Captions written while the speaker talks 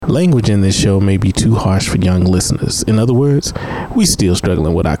Language in this show may be too harsh for young listeners. In other words, we still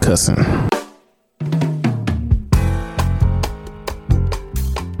struggling with our cussing.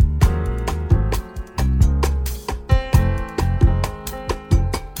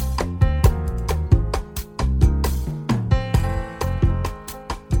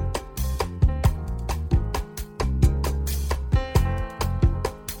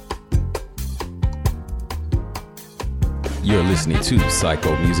 You're listening to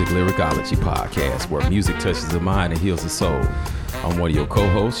Psycho Music Lyricology Podcast, where music touches the mind and heals the soul. I'm one of your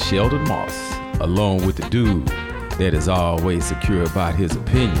co-hosts, Sheldon Moss, along with the dude that is always secure about his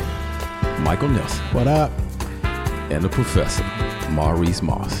opinion, Michael Nelson. What up? And the professor, Maurice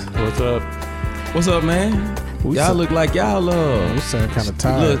Moss. What's up? What's up, man? Y'all look like y'all we sound kind of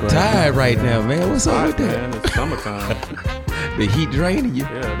tired. Look tired right now, man. What's up with that? Man, it's summertime. The heat draining you.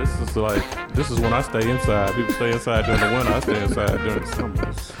 Yeah, this is when I stay inside. People stay inside during the winter. I stay inside during the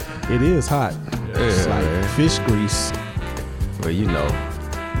summer. It is hot. It's like fish grease. Well, you know,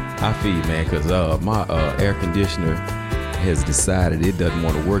 I feel you, man, because my air conditioner has decided it doesn't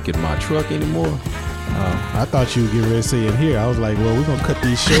want to work in my truck anymore. I thought you would get ready to say in here. I was like, well, we're going to cut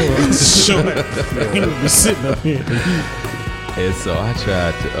these short. We're going to be sitting up here. And so I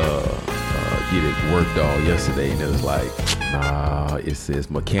tried to get it worked all yesterday, and it was like, nah, it says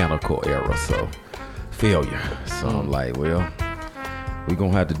mechanical error, so failure. So I'm like, well, we're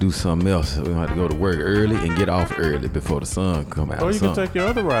going to have to do something else. We're going to have to go to work early and get off early before the sun come out. Or you can take your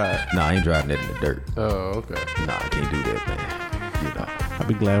other ride. Nah, I ain't driving that in the dirt. Oh, okay. Nah, I can't do that, man. You know. I'll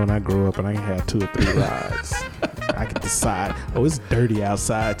be glad when I grow up and I can have 2 or 3 rides. I can decide, it's dirty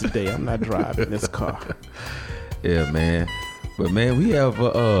outside today. I'm not driving this car. Yeah, man. But, man, we have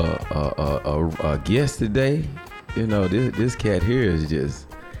a guest today. You know, this cat here is just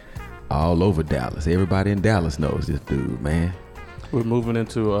all over Dallas. Everybody in Dallas knows this dude, man. We're moving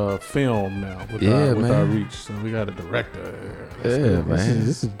into film now with our reach. So we got a director. Man.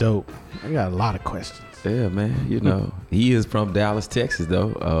 This is dope. I got a lot of questions. Yeah, man. You know, he is from Dallas, Texas,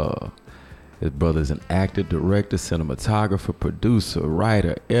 though. His brother is an actor, director, cinematographer, producer,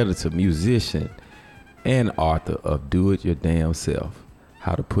 writer, editor, musician, and author of Do It Your Damn Self,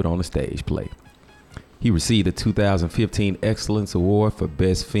 How to Put on a Stage Play. He received a 2015 Excellence Award for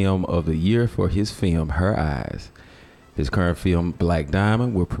Best Film of the Year for his film, Her Eyes. His current film, Black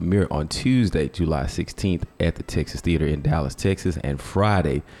Diamond, will premiere on Tuesday, July 16th at the Texas Theater in Dallas, Texas, and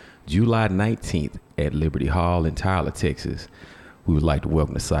Friday, July 19th at Liberty Hall in Tyler, Texas. We would like to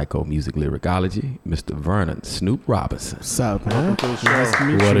welcome to Psycho Music Lyricology, Mr. Vernon Snoop Robinson. What's up, man? Nice to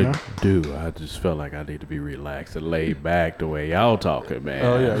meet What you, it do? I just felt like I need to be relaxed and laid back the way y'all talking, man.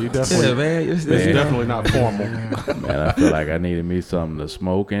 Oh, yeah, you definitely. Yeah, man. It's definitely not formal. Man, I feel like I needed me something to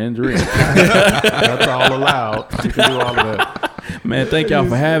smoke and drink. That's all allowed. You can do all of that. Man, thank y'all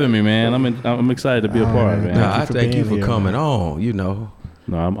for having me, man. I'm excited to be a part, man. Nah, I thank you for here, coming man. on, you know.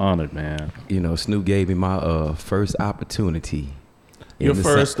 No, I'm honored, man. You know, Snoop gave me my first opportunity. Your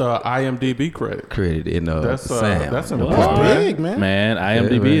first IMDb credit. In That's sound. that's That's important. big, man. Man,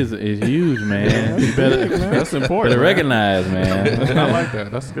 IMDb is huge, man. You better, That's important. better recognize, man. I like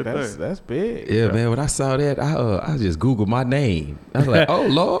that. That's a good thing. That's big. Yeah, man. When I saw that, I just Googled my name. I was like, oh,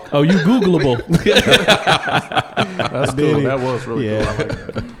 Lord. Oh, you Googleable. That's cool. That was really cool. I like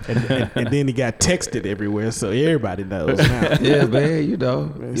that. And then he got texted everywhere, so everybody knows now. Yeah, man. You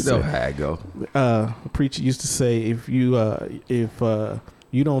know how I go. A preacher used to say, if you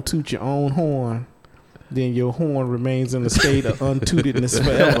don't toot your own horn, then your horn remains in the state of untootedness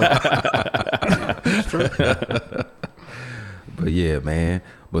forever. But yeah, man.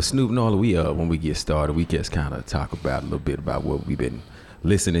 But Snoop, normally when we get started, we just kind of talk about a little bit about what we've been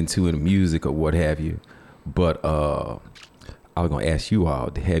listening to in the music or what have you. But I was gonna ask you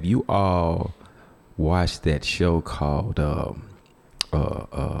all: have you all watched that show called God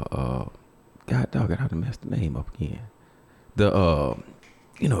dog, I had to mess the name up again. The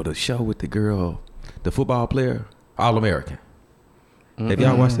the show with the girl, the football player, All American. Have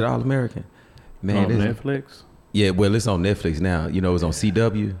y'all watched it, All American? Man, On Netflix? Yeah, well, it's on Netflix now. You know, it was on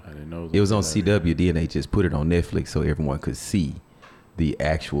CW. I didn't know It was on CW. Then they just put it on Netflix so everyone could see the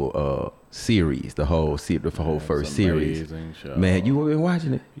actual series, the whole first series. Show. Man, you been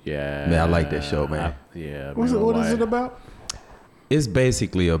watching it? Yeah. Man, I like that show, man. What is it about? It's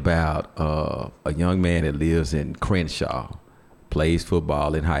basically about a young man that lives in Crenshaw, plays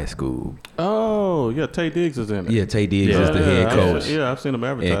football in high school. Oh, yeah, Tay Diggs is in it. Yeah, Tay Diggs is the head coach. I've seen him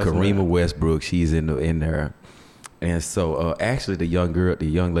advertising. And Karima Westbrook, she's in there. And so actually the young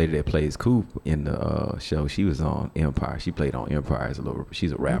lady that plays Coop in the show, she was on Empire. She played on Empire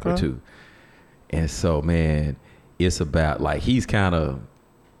she's a rapper too. And so, man, it's about like he's kind of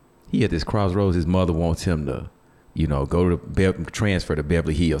he at this crossroads. His mother wants him to, go to transfer to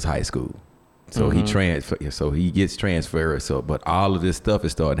Beverly Hills High School. So he gets transferred. So, but all of this stuff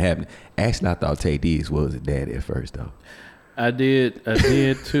is starting happening. Actually, I thought Tay Diggs was his daddy at first, though. I did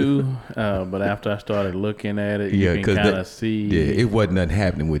too. But after I started looking at it, you can kind of see. Yeah, it wasn't nothing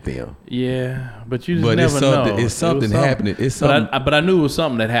happening with them. Yeah, but you just never know. It's something happening. It's something. But I knew it was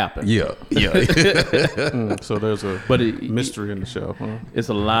something that happened. Yeah. So there's a mystery in the show. Huh? It's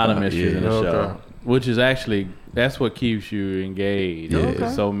a lot of mysteries in the show, which is actually that's what keeps you engaged. Yeah.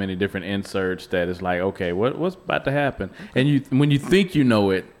 There's so many different inserts that it's like, okay, what's about to happen? And when you think you know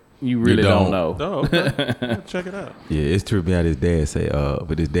it. You really don't know. Oh, okay. Check it out. Yeah, it's true about his dad say,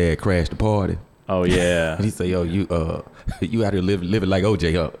 but his dad crashed the party. Oh yeah. And he say, yo, you out here living like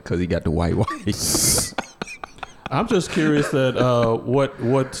OJ, huh? Because he got the white wife. I'm just curious that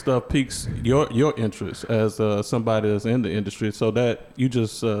what stuff piques your interest as somebody that's in the industry. So that you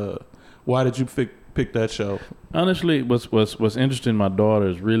just why did you pick that show? Honestly, what's interesting. My daughter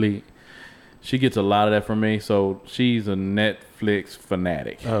is really. She gets a lot of that from me, so she's a Netflix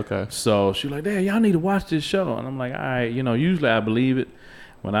fanatic. Okay. So she's like, Dad, y'all need to watch this show. And I'm like, all right, usually I believe it.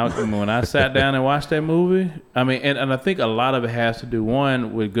 When I sat down and watched that movie, I mean, and I think a lot of it has to do,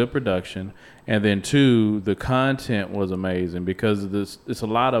 one, with good production, and then two, the content was amazing because it's a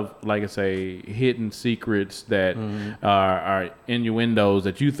lot of, like I say, hidden secrets that are innuendos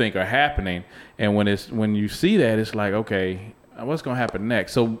that you think are happening. And when you see that, it's like, okay, what's going to happen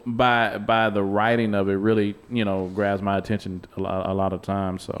next? So by the writing of it really, grabs my attention a lot of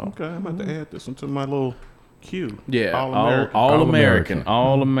times. So okay, I'm about to add this into my little queue. Yeah, all American.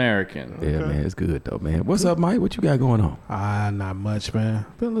 Yeah, man, it's good though, man. What's up, Mike? What you got going on? Not much, man.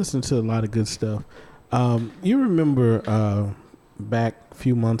 Been listening to a lot of good stuff. You remember back a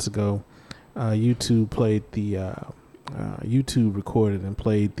few months ago, YouTube recorded and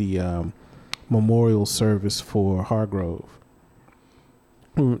played the memorial service for Hargrove.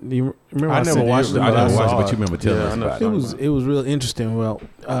 You remember I never watched it. I never watched it, but you remember telling us about it. It was real interesting. Well,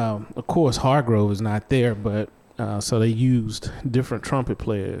 of course, Hargrove is not there, but so they used different trumpet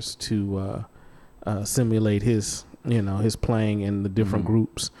players to simulate his playing in the different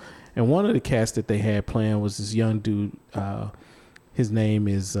groups. And one of the cats that they had playing was this young dude. His name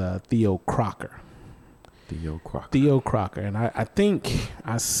is Theo Crocker. Theo Crocker, and I think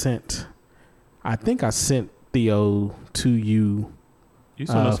I sent Theo to you.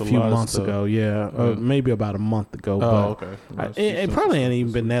 A few months ago, maybe about a month ago. It probably ain't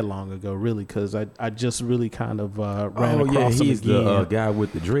even been that long ago, really, because I just really kind of ran across him he's again. The guy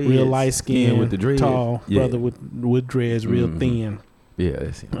with the dreads, real light skin, with the dreads, tall brother with dreads, real thin. Yeah,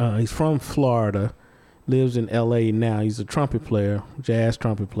 that's him. He's from Florida, lives in L.A. now. He's a trumpet player, jazz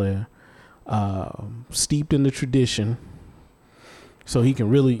trumpet player, steeped in the tradition, so he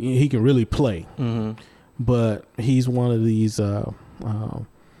can really play. Mm-hmm. But he's one of these.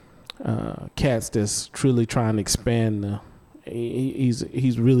 Cats that's truly trying to expand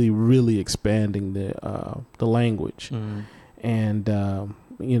he's really expanding the language, and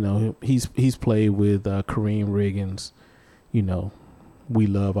he's played with Kareem Riggins. We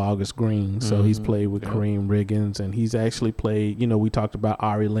love August Green, so he's played with Kareem Riggins, and he's actually played. We talked about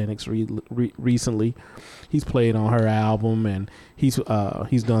Ari Lennox recently. He's played on her album, and he's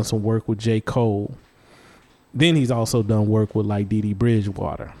done some work with J. Cole. Then he's also done work with like Dee Dee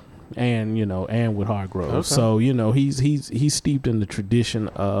Bridgewater, and with Hargrove. Okay. So he's steeped in the tradition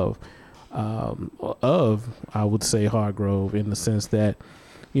of I would say Hargrove, in the sense that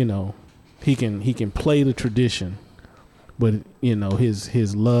he can play the tradition, but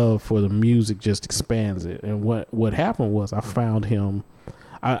his love for the music just expands it. And what happened was I found him.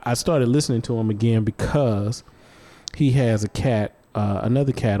 I started listening to him again because he has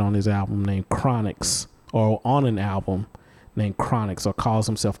another cat on his album named Chronix. Or on an album named Chronix, or calls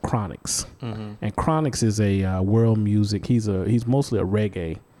himself Chronix. Mm-hmm. And Chronix is a world music. He's mostly a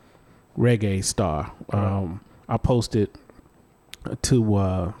reggae star. I posted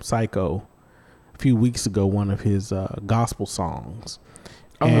to Psycho a few weeks ago one of his gospel songs.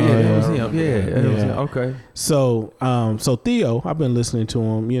 Oh, that was him. That was him. Okay. So Theo, I've been listening to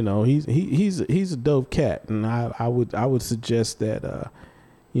him. He's a dope cat, and I would suggest that.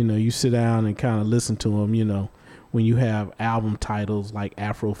 You sit down and kind of listen to him, when you have album titles like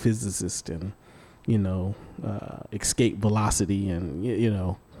Afrophysicist and, Escape Velocity and,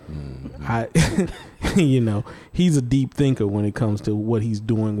 he's a deep thinker when it comes to what he's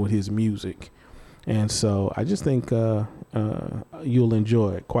doing with his music. And so I just think you'll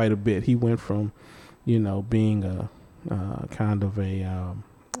enjoy it quite a bit. He went from, being a kind of a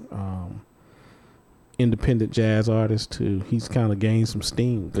independent jazz artist too. He's kind of gained some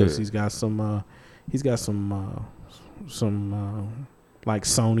steam because he's got some like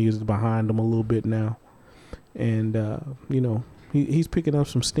Sony is behind him a little bit now, and he's picking up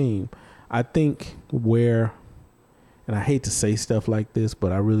some steam. I think and I hate to say stuff like this,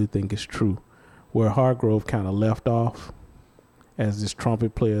 but I really think it's true, where Hargrove kind of left off as this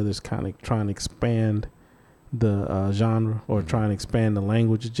trumpet player that's kind of trying to expand the genre or trying to expand the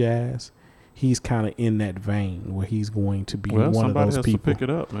language of jazz. He's kind of in that vein where he's going to be one of those somebody has people. to pick it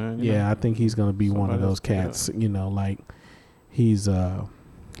up, man. Yeah, I think he's going to be one of those cats. Like he's a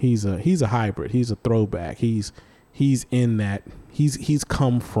hybrid. He's a throwback. He's in that. He's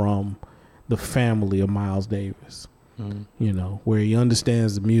come from the family of Miles Davis. Where he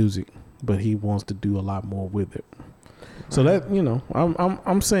understands the music, but he wants to do a lot more with it. So that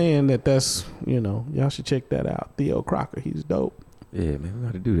I'm saying that's y'all should check that out. Theo Crocker, he's dope. Yeah, man, we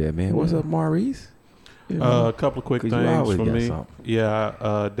got to do that, man. What's up, Maurice? A couple of quick things for me. Something.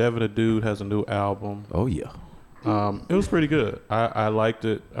 Yeah, Devin the Dude has a new album. Oh yeah. It was pretty good. I liked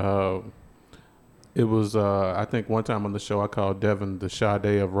it. It was I think one time on the show I called Devin the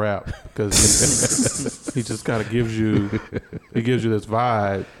Sade of rap because he just kind of gives you this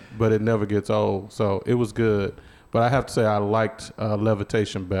vibe, but it never gets old. So it was good. But I have to say I liked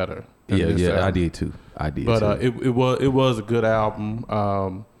Levitation better. Yeah, I did too. But it was a good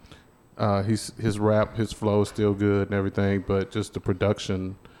album. His rap, his flow is still good and everything, but just the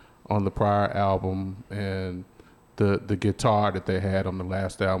production on the prior album and the guitar that they had on the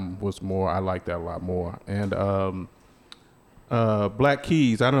last album was more. I like that a lot more. And Black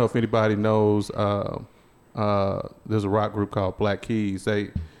Keys. I don't know if anybody knows. There's a rock group called Black Keys.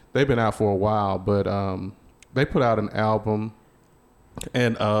 They've been out for a while, but they put out an album.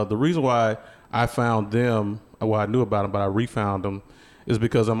 And the reason why I found them, well, I knew about them, but I refound them, is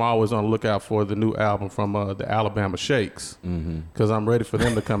because I'm always on the lookout for the new album from the Alabama Shakes, because I'm ready for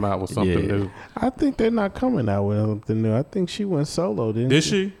them to come out with something new. I think they're not coming out with something new. I think she went solo, didn't she? Did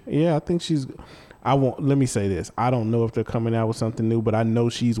she? Yeah, I think she's. Let me say this. I don't know if they're coming out with something new, but I know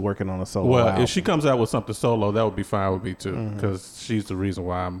she's working on a solo album. Well, if she comes out with something solo, that would be fine with me too, because she's the reason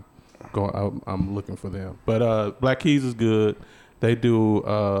why I'm looking for them. But Black Keys is good. They do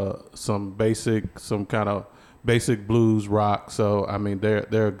some kind of basic blues rock. So I mean,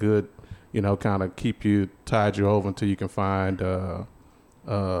 they're a good, kind of tide you over until you can find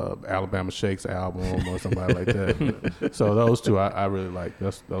Alabama Shakes album or somebody like that. So those two I really like.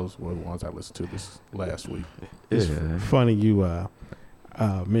 Those were the ones I listened to this last week. It's funny you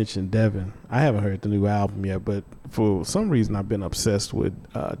mentioned Devin. I haven't heard the new album yet, but for some reason I've been obsessed with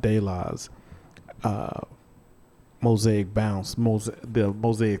De La's Mosaic Bounce, the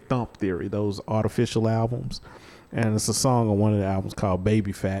Mosaic Thump Theory, those artificial albums. And it's a song on one of the albums called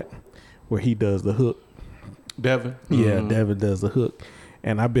Baby Fat where he does the hook. Devin? Yeah, Devin does the hook.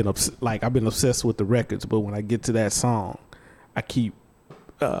 And I've been obsessed with the records, but when I get to that song, I keep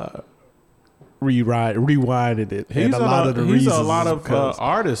rewinding it. He's a lot of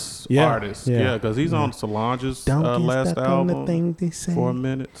artists. Yeah, because he's on Solange's last album for a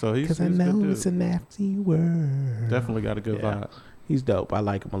minute. So he's I know it's a nasty word. Definitely got a good vibe. He's dope. I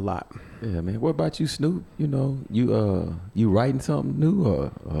like him a lot. Yeah, man. What about you, Snoop? You writing something new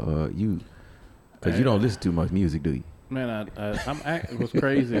or you? Because you don't listen to much music, do you? Man, what's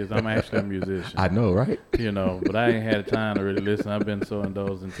crazy is I'm actually a musician. I know, right? But I ain't had time to really listen. I've been so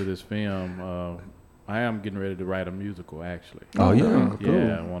indulged into this film. I am getting ready to write a musical, actually. Oh yeah, cool.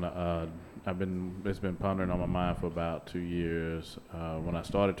 Yeah. I want to. It's been pondering on my mind for about 2 years. When I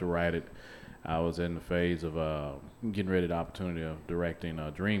started to write it, I was in the phase of getting ready the opportunity of directing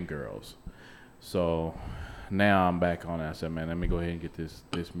Dreamgirls. So now I'm back on it. I said, man, let me go ahead and get this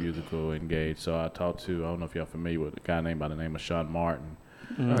musical engaged. So I talked to, I don't know if y'all familiar with a guy named by the name of Sean Martin.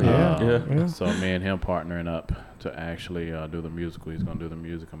 Yeah. So me and him partnering up to actually do the musical. He's going to do the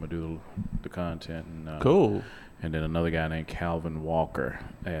music. I'm going to do the content. And, cool. And then another guy named Calvin Walker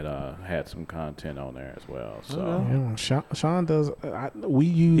had some content on there as well. So Sean does. We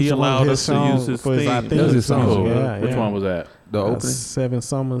use. He allowed us to use his for theme. His song. Cool. Yeah, Which one was that? The opening? 7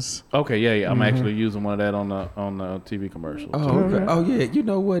 Summers. Okay, yeah. I'm actually using one of that on the TV commercial. Oh, okay. Oh yeah. You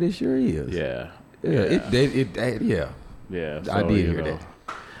know what? It sure is. Yeah. Yeah. Yeah. So, I did hear that.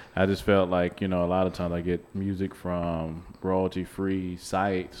 I just felt like, a lot of times I get music from royalty-free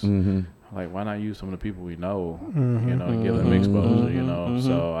sites. Like, why not use some of the people we know, and give them exposure,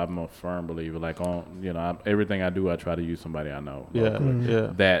 So I'm a firm believer. Like, everything I do, I try to use somebody I know. Yeah.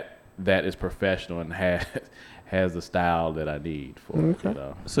 That is professional and has the style that I need for it.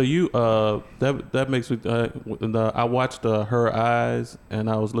 So you that makes me. I watched Her Eyes, and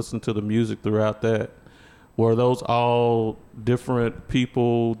I was listening to the music throughout that. were those all different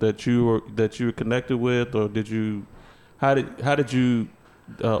people that you were connected with, or how did you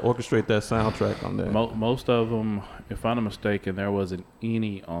orchestrate that soundtrack on that? Most of them, if I'm not mistaken, there wasn't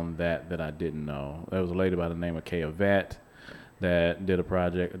any on that I didn't know. There was a lady by the name of Kay Vet that did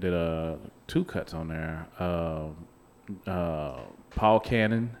two cuts on there. Paul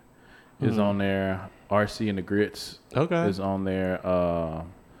Cannon is on there. RC and the Grits is on there.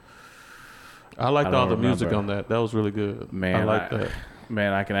 I liked all the music on that. That was really good. Man, I like that.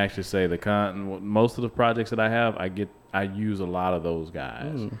 Man, I can actually say most of the projects that I have, I use a lot of those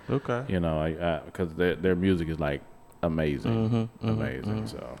guys. Okay. You know, because their music is like amazing, amazing.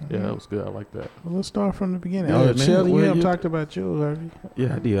 So yeah, that was good. I like that. Well, let's start from the beginning. Yeah, man. Sheldon, you Well, haven't talked about yours, have you?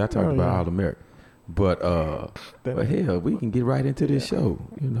 Yeah, I did. I talked about All American. But hell, we can get right into this show,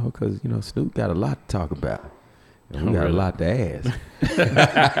 you know, because, you know, Snoop got a lot to talk about. And we got a lot to ask.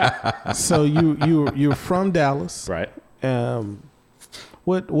 So you're from Dallas. right.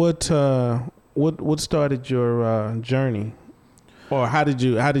 What started your journey? Or how did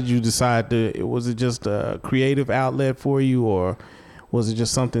you decide was it just a creative outlet for you, or was it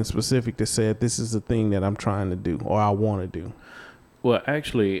just something specific that said this is the thing that I'm trying to do or I want to do? Well,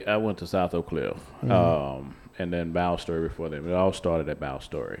 actually, I went to South Oak Cliff, and then Bow Story before them. It all started at Bow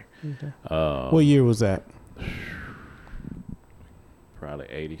Story. Okay. What year was that? Probably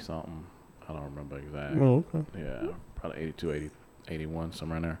 80-something. I don't remember exactly. Oh, okay. Yeah, probably 82, 81,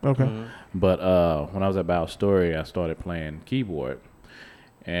 somewhere in there. Okay. But when I was at Bow Story, I started playing keyboard.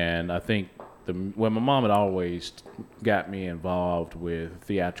 And I think my mom had always got me involved with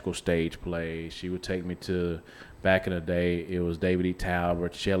theatrical stage plays. She would take me to, back in the day, it was David E.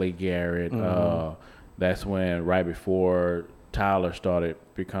 Talbot, Shelley Garrett. That's when, right before Tyler started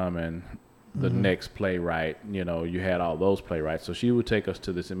becoming the next playwright, you know, you had all those playwrights. So she would take us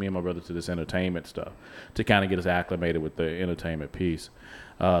to this, and me and my brother, to this entertainment stuff to kind of get us acclimated with the entertainment piece.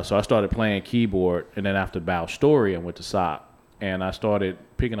 So I started playing keyboard, and then after Bow Story, I went to SOC, and I started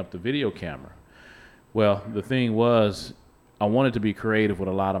picking up the video camera. Well, the thing was, I wanted to be creative with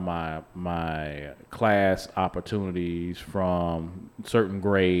a lot of my class opportunities from certain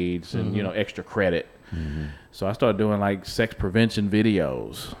grades and, you know, extra credit. So I started doing like sex prevention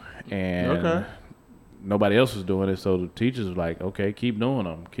videos, and nobody else was doing it. So the teachers were like, okay, keep doing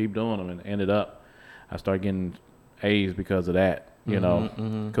them. And ended up, I started getting A's because of that. You know,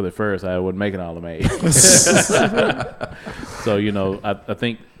 because at first I wasn't making all the A's. So, you know, I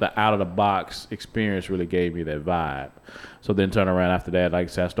think the out-of-the-box experience really gave me that vibe. So then turn around after that, like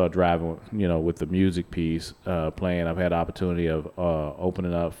I said, I started driving, you know, with the music piece, playing. I've had the opportunity of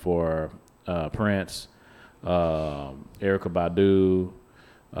opening up for Prince, Erykah Badu,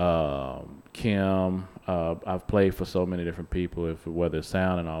 Kim. I've played for so many different people, whether it's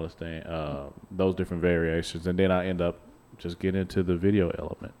sound and all this thing, those different variations. And then I end up just get into the video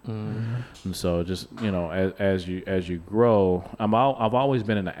element. And so just, you know, as you grow, I've always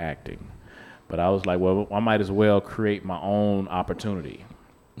been into acting, but I was like, well, I might as well create my own opportunity,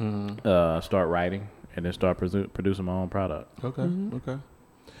 start writing, and then start producing my own product. Okay.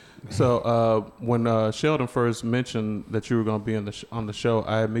 So when Sheldon first mentioned that you were going to be on the show,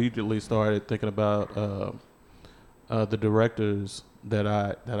 I immediately started thinking about the directors that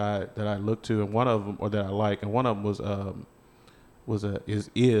I look to, and one of them, or that I like, and one of them is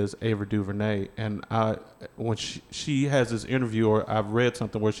Ava DuVernay. And when she has this interview, or I've read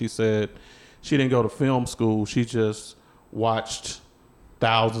something where she said she didn't go to film school, she just watched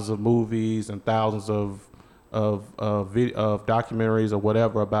thousands of movies and thousands of documentaries or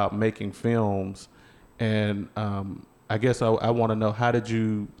whatever about making films. And I guess I want to know, how did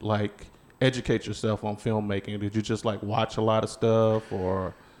you like educate yourself on filmmaking? Did you just like watch a lot of stuff,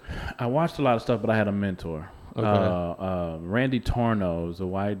 or? I watched a lot of stuff, but I had a mentor. Okay. Randy Torno is a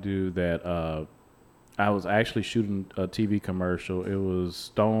white dude that I was actually shooting a TV commercial. It was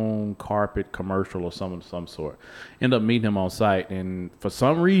Stone Carpet commercial or some sort. Ended up meeting him on site, and for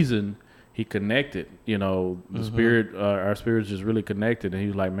some reason he connected. You know, the spirit, our spirits just really connected. And he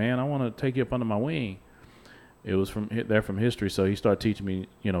was like, "Man, I want to take you up under my wing." It was from history, so he started teaching me,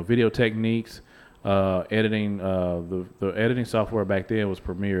 you know, video techniques, editing. The editing software back then was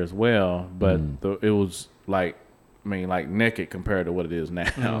Premiere as well, but it was like naked compared to what it is now.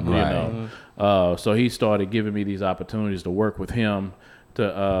 You know, so he started giving me these opportunities to work with him,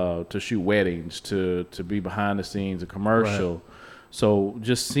 to shoot weddings, to be behind the scenes, a commercial. Right. So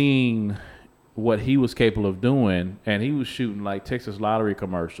just seeing what he was capable of doing, and he was shooting like Texas Lottery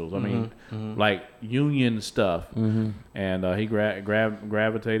commercials. I mean, like union stuff, and he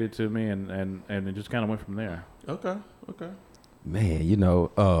gravitated to me, and it just kind of went from there. Okay. Man, you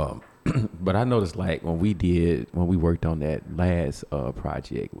know, But I noticed like when we worked on that last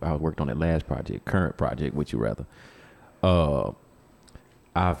project, current project, would you rather?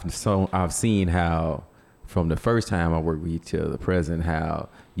 I've seen how from the first time I worked with you to the present, how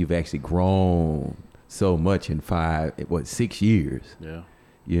you've actually grown so much in 6 years. Yeah.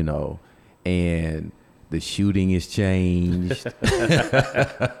 You know, and the shooting has changed.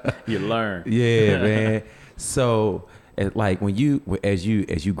 You learn. Yeah, man. So, like as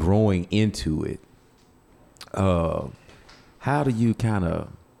you growing into it, how do you kind of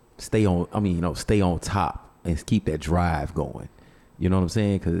stay on top and keep that drive going? You know what I'm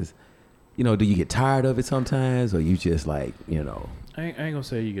saying? Because, do you get tired of it sometimes, or you just like, I ain't gonna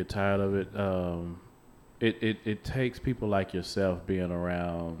say you get tired of it. It takes people like yourself being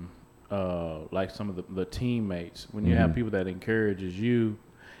around, like some of the teammates. When you have people that encourages you,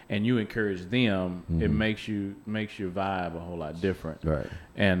 and you encourage them, it makes your vibe a whole lot different. Right.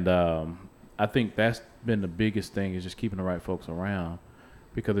 And I think that's been the biggest thing, is just keeping the right folks around.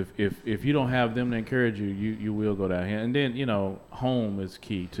 Because if you don't have them to encourage you, you will go down here. And then, home is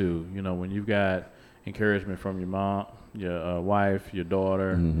key too. When you've got encouragement from your mom, your wife, your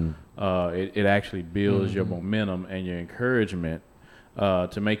daughter, it actually builds your momentum and your encouragement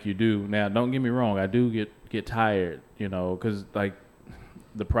to make you do. Now, don't get me wrong, I do get tired, because like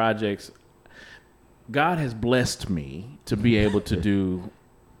the projects, God has blessed me to be able to do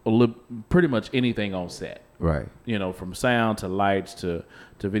pretty much anything on set. Right. From sound to lights to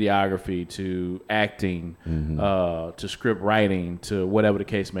videography to acting, to script writing to whatever the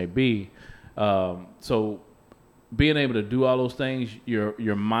case may be. So being able to do all those things, your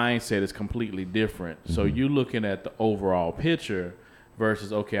mindset is completely different. So you're looking at the overall picture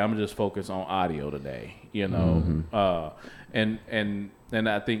versus, okay, I'm just focused on audio today, and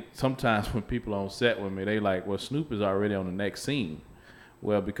I think sometimes when people on set with me, they like, well, Snoop is already on the next scene.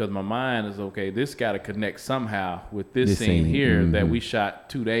 Well, because my mind is, okay, this got to connect somehow with this scene here that we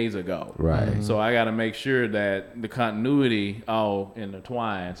shot 2 days ago. Right. So I got to make sure that the continuity all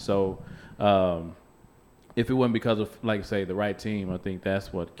intertwined. So if it wasn't because of, like I say, the right team, I think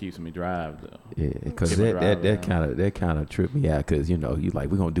that's what keeps me drive. Yeah, because that kind of tripped me out. Because you like,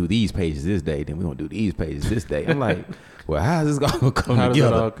 we're gonna do these pages this day, then we're gonna do these pages this day. I'm like, well, how's this gonna come together? Does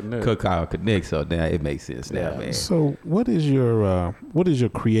that all connect? How connect? So now it makes sense now, man. So what is your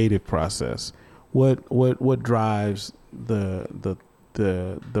creative process? What drives the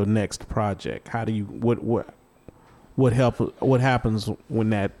next project? How do you what happens when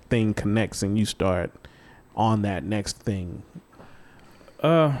that thing connects and you start on that next thing?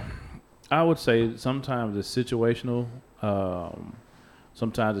 I would say sometimes it's situational.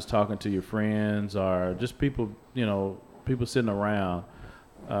 Sometimes it's talking to your friends or just people sitting around.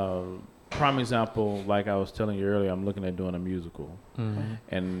 Prime example, like I was telling you earlier, I'm looking at doing a musical.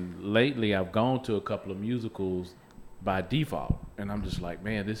 And lately I've gone to a couple of musicals by default, and I'm just like,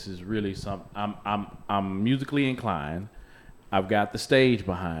 man, this is really something. I'm musically inclined. I've got the stage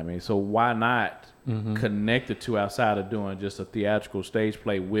behind me, so why not connect the two outside of doing just a theatrical stage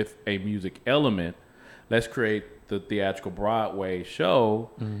play with a music element? Let's create the theatrical Broadway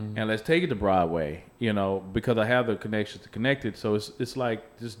show, and let's take it to Broadway. Because I have the connections to connect it, so it's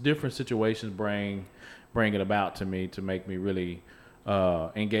like just different situations bring it about to me to make me really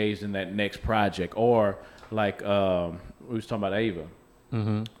engaged in that next project. Or like we was talking about Ava,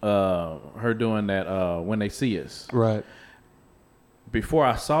 her doing that When They See Us. Right. Before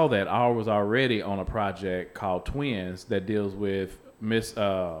I saw that, I was already on a project called Twins that deals with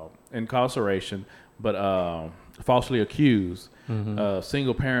incarceration, but falsely accused,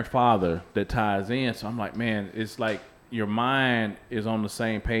 single parent father that ties in. So I'm like, man, it's like your mind is on the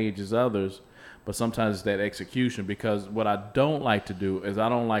same page as others, but sometimes it's that execution. Because what I don't like to do is I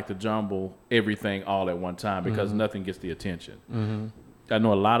don't like to jumble everything all at one time, because nothing gets the attention. I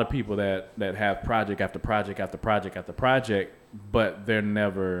know a lot of people that have project after project after project after project, but they're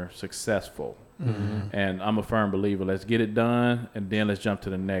never successful. And I'm a firm believer, let's get it done and then let's jump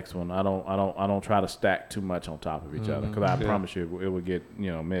to the next one. I don't try to stack too much on top of each other, because I promise you it would get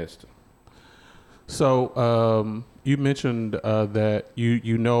missed. So you mentioned that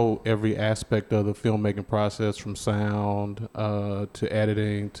you know every aspect of the filmmaking process, from sound to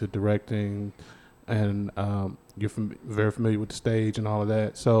editing to directing, and you're very familiar with the stage and all of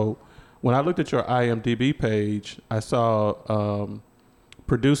that. So when I looked at your IMDb page, I saw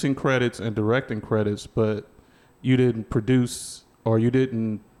producing credits and directing credits, but you didn't produce, or you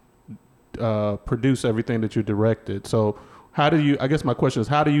didn't produce everything that you directed. So I guess my question is,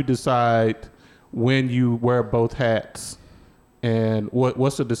 how do you decide when you wear both hats And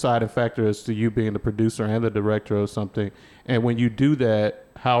what's the deciding factor as to you being the producer and the director of something? And when you do that,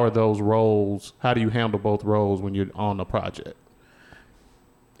 how are those roles? How do you handle both roles when you're on the project?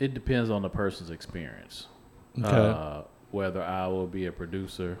 It depends on the person's experience. Okay. Whether I will be a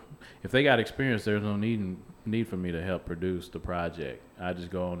producer. If they got experience, there's no need for me to help produce the project. I just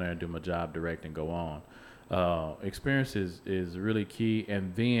go on there and do my job, direct, and go on. Experience is really key.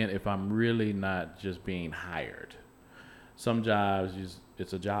 And then if I'm really not just being hired, some jobs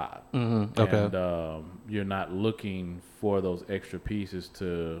it's a job. Mm-hmm. Okay. And you're not looking for those extra pieces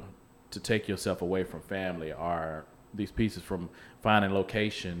to take yourself away from family, or these pieces from finding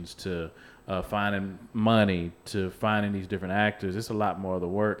locations to finding money to finding these different actors. It's a lot more of the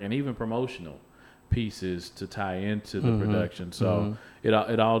work, and even promotional pieces to tie into the production. So it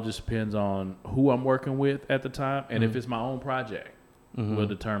all just depends on who I'm working with at the time, and if it's my own project, will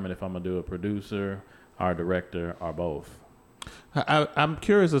determine if I'm gonna do a producer or a director or both. I'm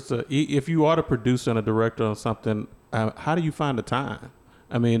curious as to if you are the producer and a director on something, how do you find the time?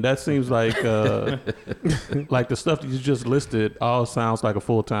 I mean, that seems like like the stuff that you just listed all sounds like a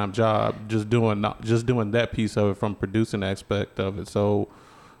full-time job. Just doing that piece of it from producing aspect of it. So,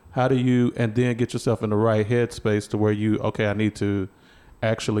 how do you and then get yourself in the right headspace to where I need to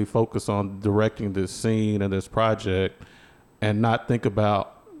actually focus on directing this scene and this project, and not think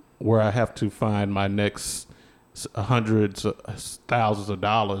about where I have to find my next hundreds, thousands of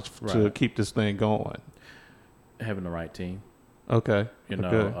dollars to keep this thing going. Having the right team. Okay. And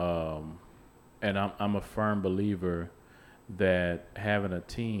I'm a firm believer that having a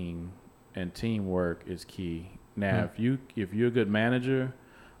team and teamwork is key. Now, if you're a good manager,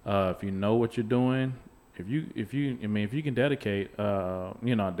 if you know what you're doing, if you can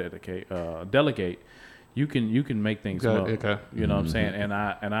delegate, you can make things move. Okay. You know what I'm saying? And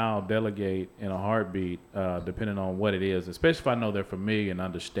I'll delegate in a heartbeat, depending on what it is, especially if I know they're familiar and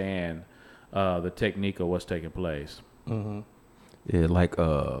understand the technique of what's taking place. Mm-hmm. Yeah, like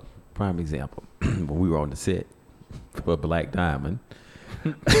prime example, when we were on the set for Black Diamond,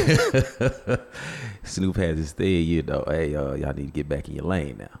 Snoop has his thing, hey, y'all need to get back in your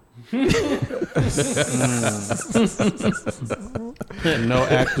lane now. No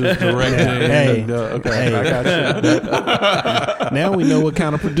actors directing. Hey, I got you. Now we know what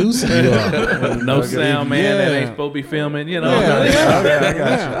kind of producer you are. No sound man that ain't supposed to be filming. I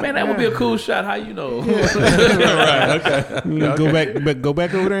got you. Man, that would be a cool shot. How you know? Right. Okay. Go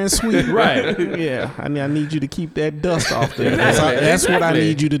back over there and sweep. Right. Yeah. I need you to keep that dust off there. That's what I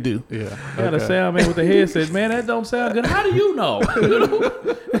need you to do. Yeah. You got a sound man with the headset. Man, that don't sound good. How do you know?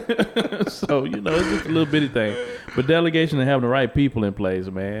 So, it's just a little bitty thing. But delegation and having the right people in place,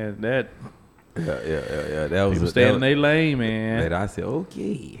 man, that... Yeah. That was people stay in their lane, man. And I said,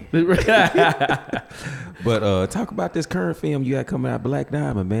 okay. But talk about this current film you got coming out, Black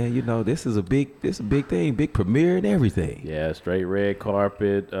Diamond, man. This is a big thing, big premiere and everything. Yeah, straight red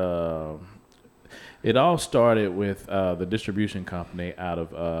carpet. It all started with the distribution company out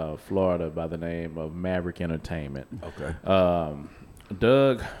of Florida by the name of Maverick Entertainment. Okay.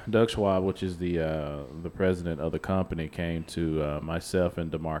 Doug Schwab, which is the president of the company, came to myself and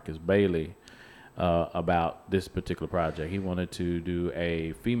DeMarcus Bailey about this particular project. He wanted to do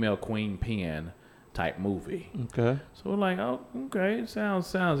a female Queen Pen type movie. Okay. So we're like, oh, okay,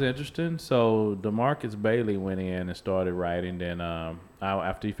 sounds interesting. So DeMarcus Bailey went in and started writing. Then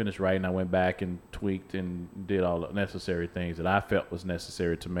after he finished writing, I went back and tweaked and did all the necessary things that I felt was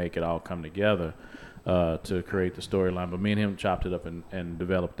necessary to make it all come together. To create the storyline, but me and him chopped it up and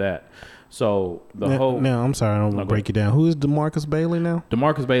developed that. So Now, I'm sorry, I don't want to break you down. Who is DeMarcus Bailey now?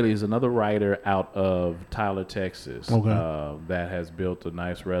 DeMarcus Bailey is another writer out of Tyler, Texas, that has built a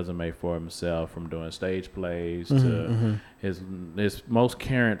nice resume for himself from doing stage plays to his most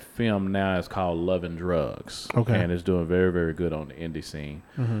current film now is called Love and Drugs. Okay. And is doing very, very good on the indie scene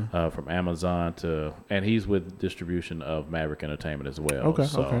from Amazon and he's with distribution of Maverick Entertainment as well. Okay.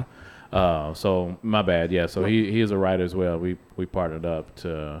 So my bad. Yeah. So he is a writer as well. We partnered up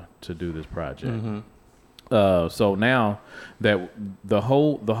to do this project. So now that the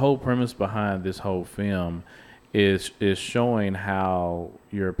whole premise behind this whole film is showing how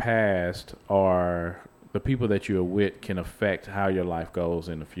your past or the people that you're with can affect how your life goes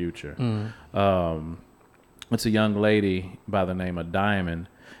in the future. It's a young lady by the name of Diamond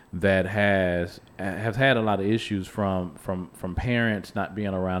that has had a lot of issues from parents not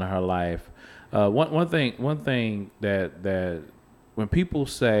being around in her life. One thing that when people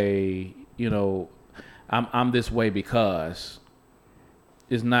say, I'm this way because,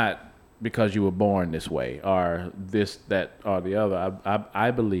 it's not because you were born this way or this, that, or the other.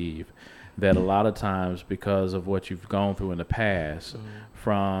 I believe that a lot of times because of what you've gone through in the past,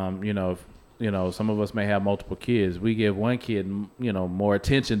 from some of us may have multiple kids. We give one kid more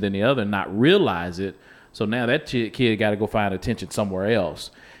attention than the other, and not realize it. So now that kid got to go find attention somewhere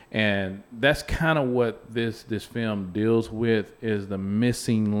else. And that's kind of what this film deals with, is the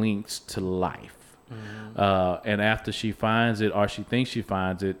missing links to life. And after she finds it, or she thinks she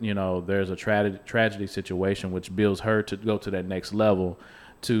finds it, there's a tragedy situation which builds her to go to that next level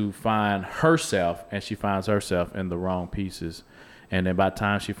to find herself, and she finds herself in the wrong pieces. And then by the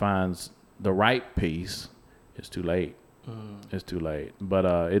time she finds the right piece, it's too late. It's too late. But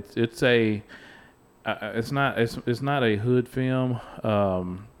it's not a hood film.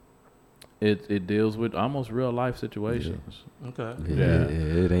 It deals with almost real life situations. Okay. Yeah,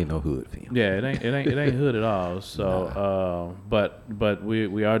 it ain't no hood film. Yeah, it ain't hood at all. So, but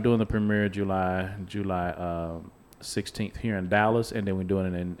we are doing the premiere July 16th here in Dallas, and then we're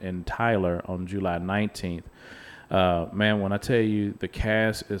doing it in Tyler on July 19th. Man, when I tell you the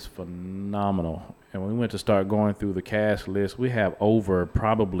cast is phenomenal, and when we went to start going through the cast list, we have over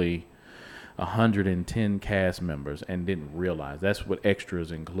probably 110 cast members, and didn't realize that's what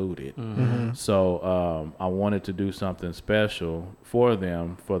extras included. So I wanted to do something special for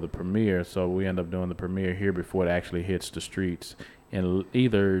them for the premiere, so we end up doing the premiere here before it actually hits the streets in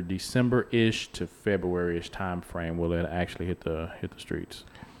either December-ish to February-ish time frame will it actually hit the streets.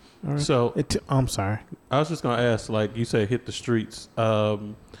 All right. So I'm sorry. I was just going to ask, like you said, hit the streets.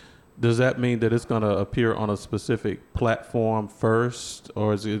 Does that mean that it's going to appear on a specific platform first,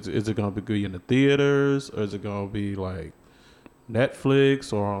 or is it going to be in the theaters, or is it going to be like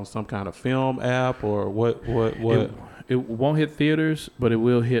Netflix or on some kind of film app, or what? It won't hit theaters, but it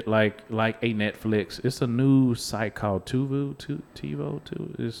will hit like a Netflix. It's a new site called TiVo.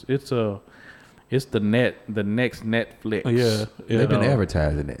 It's the next Netflix. Yeah. They've been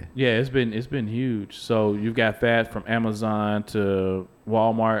advertising it. Yeah, it's been huge. So you've got that from Amazon to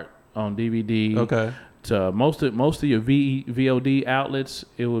Walmart on DVD. Okay. To most of your VOD outlets,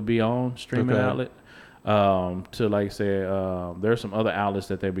 it would be on streaming outlet. To like I said, there's some other outlets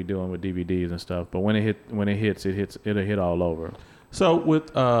that they'll be doing with DVDs and stuff. But when it hits, it'll hit all over. So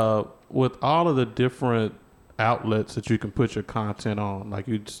with all of the different outlets that you can put your content on, like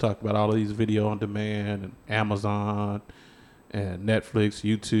you just talked about all of these video on demand and Amazon and Netflix,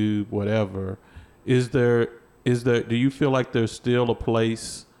 YouTube, whatever, do you feel like there's still a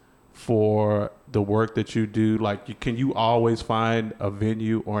place for the work that you do? Like, can you always find a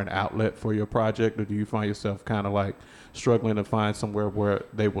venue or an outlet for your project, or do you find yourself kind of like struggling to find somewhere where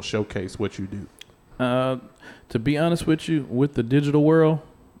they will showcase what you do? To be honest with you, with the digital world,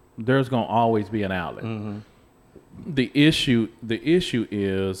 there's gonna always be an outlet. The issue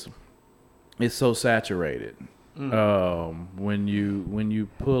is it's so saturated. When you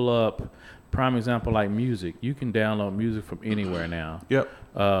pull up, prime example like music, you can download music from anywhere now. Yep.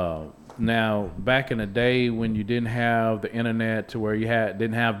 Now, back in the day when you didn't have the internet to where you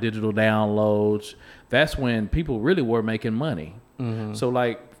didn't have digital downloads, that's when people really were making money. So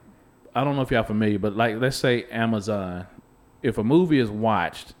like, I don't know if y'all familiar, but like, let's say Amazon, if a movie is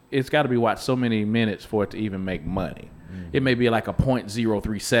watched, it's got to be watched so many minutes for it to even make money. It may be like a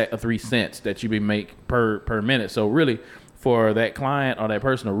 0.03 cents that you be make per minute. So really, for that client or that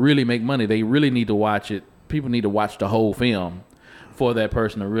person to really make money, they really need to watch it. People need to watch the whole film for that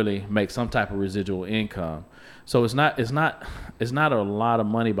person to really make some type of residual income. So it's not a lot of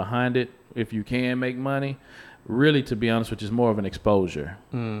money behind it. If you can make money, really, to be honest with you, it's more of an exposure.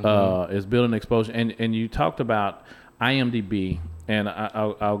 It's building exposure. And you talked about IMDb, and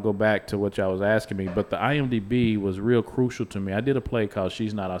I'll go back to what y'all was asking me, but the IMDb was real crucial to me. I did a play called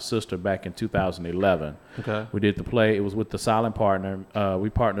She's Not Our Sister back in 2011. Okay. We did the play. It was with the Silent Partner. We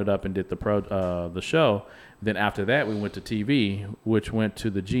partnered up and did the show. Then after that, we went to TV, which went to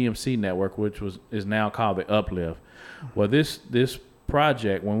the GMC network, which is now called The Uplift. Well, this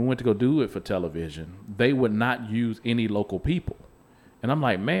project, when we went to go do it for television, they would not use any local people. And I'm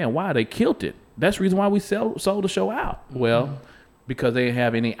like, man, why? They killed it. That's the reason why we sold the show out. Well, because they didn't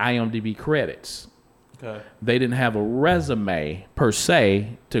have any IMDb credits. Okay. They didn't have a resume per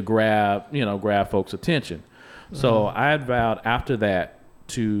se to grab folks' attention. So I had vowed after that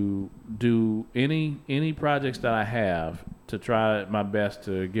to do any projects that I have to try my best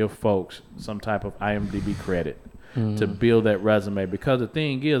to give folks some type of IMDb credit to build that resume. Because the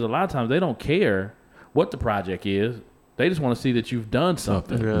thing is, a lot of times they don't care what the project is. They just want to see that you've done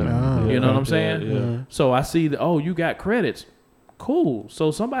something. You know what I'm saying? Yeah. So I see that, you got credits. Cool.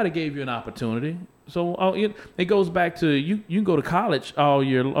 So somebody gave you an opportunity. So it goes back to you can go to college all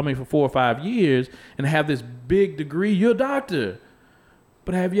year, for 4 or 5 years and have this big degree. You're a doctor.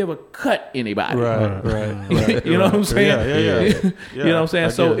 but have you ever cut anybody? Right. You know what I'm saying? Yeah. You know what I'm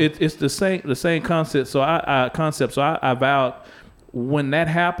saying? So get it. it's the same concept. So I vowed when that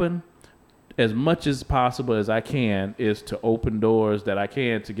happened, as much as possible as I can is to open doors that I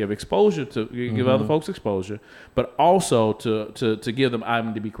can to give exposure to give other folks exposure, but also to give them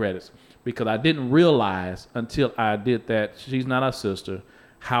IMDb credits, because I didn't realize until I did that She's Not Our Sister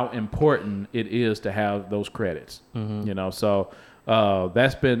how important it is to have those credits. You know, so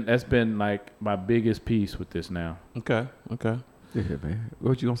that's been like my biggest piece with this now. Okay. Yeah, man.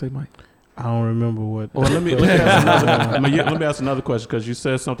 What you gonna say, Mike? I don't remember what. Well, let me ask another question, because you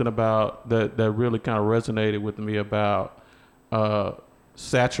said something about that really kind of resonated with me about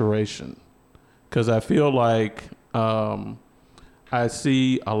saturation, because I feel like I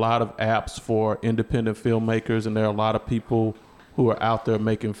see a lot of apps for independent filmmakers, and there are a lot of people who are out there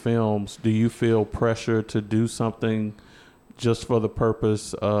making films. Do you feel pressure to do something just for the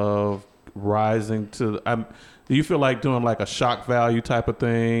purpose of rising to? Do you feel like doing like a shock value type of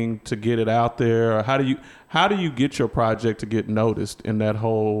thing to get it out there? Or how do you get your project to get noticed in that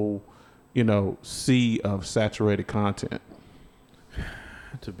whole, sea of saturated content?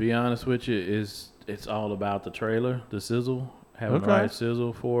 To be honest with you, it's all about the trailer, the sizzle, having the right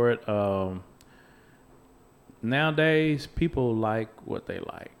sizzle for it. Nowadays, people like what they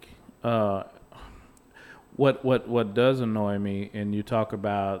like. What does annoy me, and you talk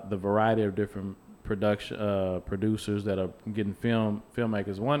about the variety of different producers that are getting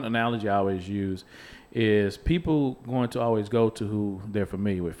filmmakers. One analogy I always use is people going to always go to who they're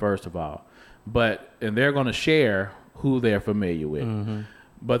familiar with, first of all, and they're going to share who they're familiar with.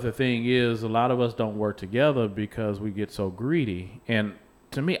 But the thing is, a lot of us don't work together because we get so greedy. And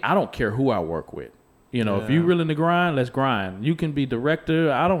to me, I don't care who I work with. If you're willing to grind, let's grind. You can be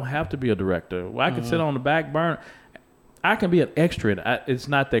director. I don't have to be a director. I can sit on the back burner. I can be an extra. It's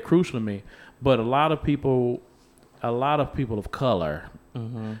not that crucial to me. But a lot of people of color,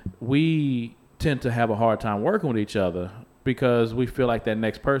 we tend to have a hard time working with each other because we feel like that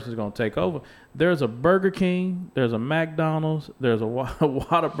next person is going to take over. There's a Burger King, there's a McDonald's, there's a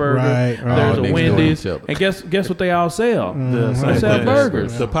Whataburger, there's a Wendy's, and guess what they all sell? They sell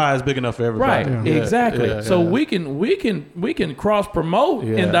burgers. The pie is big enough for everybody. Right, exactly. So we can cross promote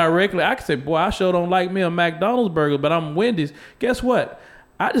indirectly. I can say, boy, I sure don't like me a McDonald's burger, but I'm Wendy's. Guess what?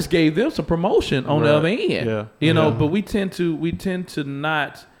 I just gave them some promotion on the other end. But we tend to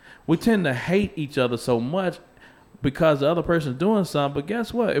hate each other so much because the other person's doing something. But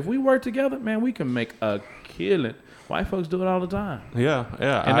guess what? If we work together, man, we can make a killing. White folks do it all the time. Yeah.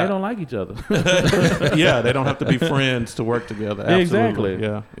 And they don't like each other. They don't have to be friends to work together. Absolutely.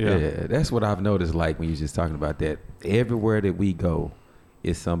 Exactly. Yeah, that's what I've noticed, like when you're just talking about that. Everywhere that we go,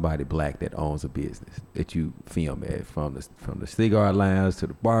 it's somebody black that owns a business that you film at, from the cigar lounge to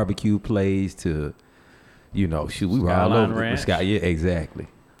the barbecue place to, we were all over the sky. Yeah, exactly.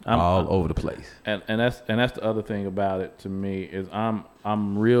 All over the place. And that's the other thing about it to me is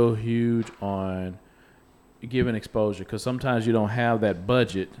I'm real huge on giving exposure, because sometimes you don't have that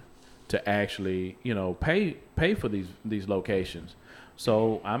budget to actually pay for these locations.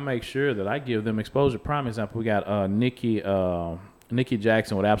 So I make sure that I give them exposure. Prime example, we got Nikki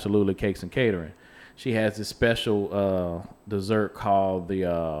Jackson with Absolutely Cakes and Catering. She has this special dessert called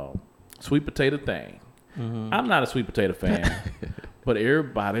the sweet potato thing. I'm not a sweet potato fan, but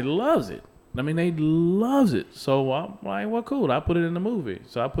everybody loves it. I mean, they loves it. So I'm like, well, cool. I put it in the movie.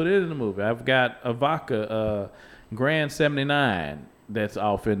 So I put it in the movie. I've got a vodka Grand 79 that's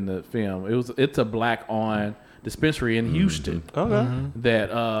off in the film. It's a black-owned dispensary in Houston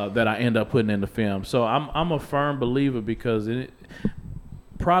that I end up putting in the film. So I'm a firm believer, because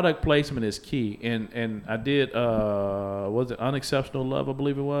product placement is key. And I did was it Unexceptional Love, I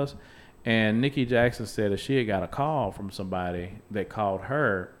believe it was. And Nikki Jackson said that she had got a call from somebody that called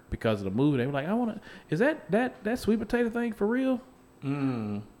her because of the movie. They were like, is that sweet potato thing for real?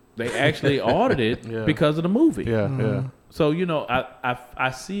 They actually ordered it because of the movie. So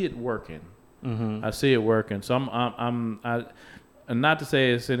I see it working. I see it working. So I'm and not to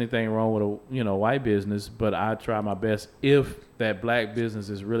say it's anything wrong with a white business, but I try my best. If that black business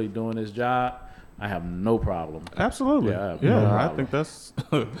is really doing its job, I have no problem. Absolutely. I think that's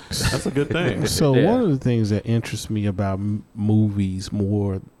a good thing. So one of the things that interests me about movies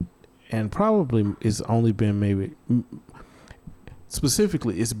more, and probably it's only been maybe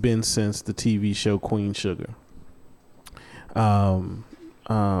specifically, it's been since the TV show Queen Sugar. I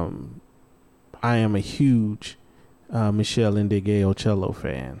am a huge Michelle Ndegeocello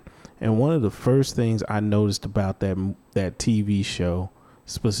fan, and one of the first things I noticed about that TV show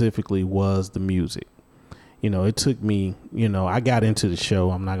specifically was the music. it took me, I got into the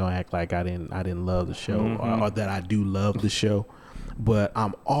show. I'm not gonna act like I didn't love the show or that I do love the show, but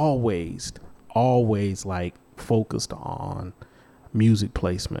I'm always like focused on music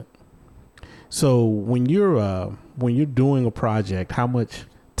placement. So when you're doing a project, how much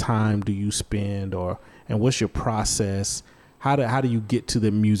time do you spend, and what's your process? How do you get to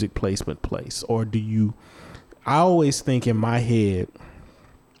the music placement place? Or I always think in my head,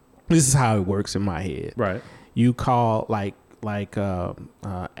 this is how it works in my head. Right. You call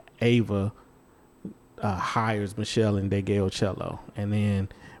Ava hires Michelle and Degeocello, and then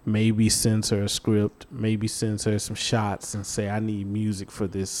maybe sends her a script, maybe sends her some shots and say, I need music for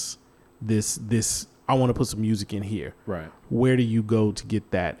this, I want to put some music in here. Right. Where do you go to get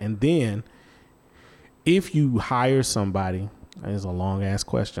that? And then if you hire somebody, it's a long ass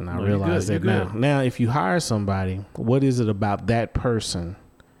question. I realize that now. Now, if you hire somebody, what is it about that person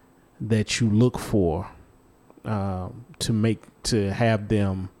that you look for to have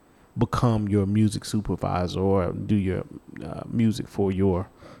them become your music supervisor or do your music for your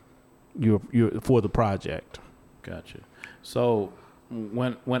for the project? Gotcha. So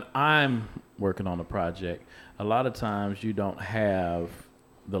when I'm working on a project, a lot of times you don't have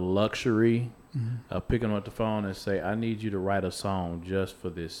the luxury of picking up the phone and say, I need you to write a song just for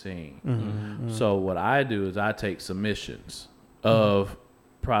this scene. So what I do is I take submissions of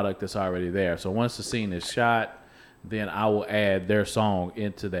product that's already there. So once the scene is shot, then I will add their song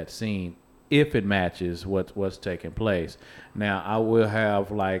into that scene if it matches what's taking place. Now I will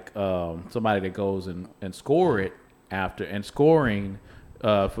have like somebody that goes and score it after. And scoring,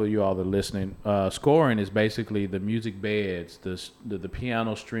 for you all that are listening, scoring is basically the music beds, the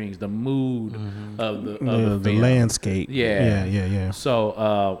piano strings, the mood of the film. Landscape. Yeah. So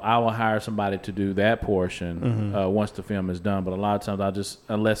I will hire somebody to do that portion once the film is done. But a lot of times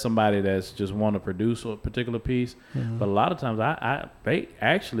unless somebody that's just want to produce a particular piece, but a lot of times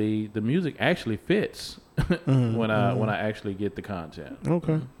the music actually fits when I actually get the content.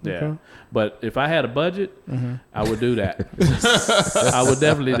 Okay. Yeah. Okay. But if I had a budget, I would do that. I would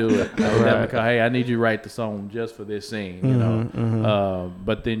definitely do it. I would definitely call, hey, I need you to write the song just for this scene, you know.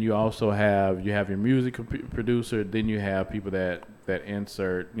 But then you also have your music producer, then you have people that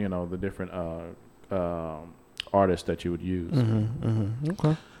insert, the different artists that you would use.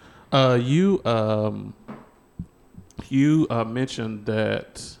 Okay. You mentioned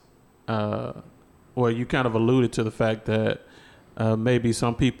that, you kind of alluded to the fact that maybe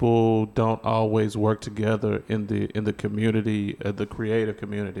some people don't always work together in the community, the creative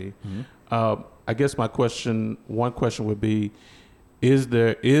community. I guess one question would be, is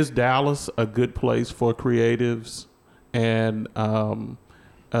Dallas a good place for creatives? And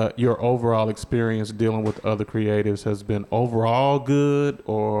your overall experience dealing with other creatives has been overall good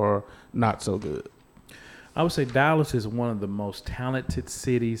or not so good? I would say Dallas is one of the most talented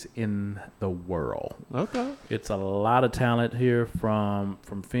cities in the world. Okay. It's a lot of talent here from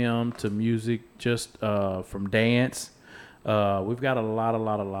film to music, just from dance. We've got a lot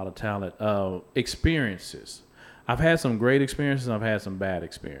of talent. Experiences. I've had some great experiences. I've had some bad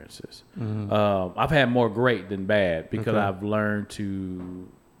experiences. I've had more great than bad because I've learned to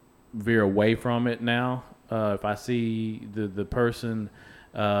veer away from it now. If I see the person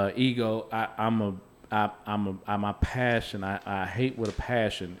ego, my passion. I hate with a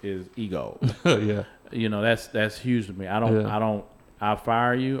passion is ego. Yeah. That's huge to me. I'll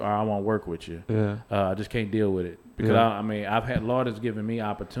fire you or I won't work with you. Yeah. I just can't deal with it because I've had Lord has given me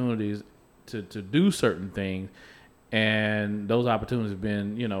opportunities to do certain things, and those opportunities have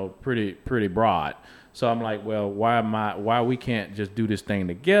been pretty broad. So I'm like, well, why we can't just do this thing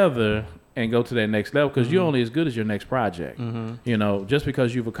together and go to that next level? Because you're only as good as your next project. Just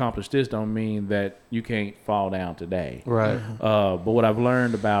because you've accomplished this don't mean that you can't fall down today. Right. But what I've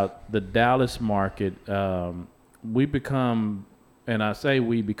learned about the Dallas market, we become, and I say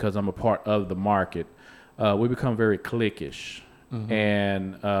we because I'm a part of the market, we become very cliquish.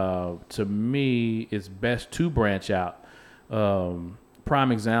 And to me, it's best to branch out.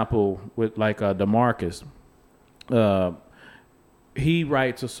 Prime example with like DeMarcus. He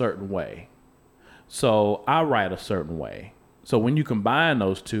writes a certain way. So I write a certain way. So when you combine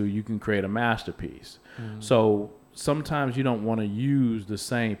those two, you can create a masterpiece. So sometimes you don't want to use the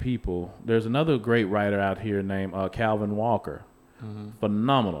same people. There's another great writer out here named Calvin Walker.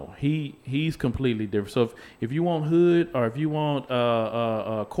 phenomenal. He's completely different. So if you want hood or if you want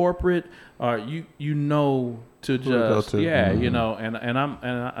corporate, or you know to just you know, and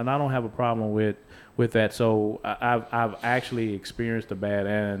I don't have a problem with that. So I've actually experienced the bad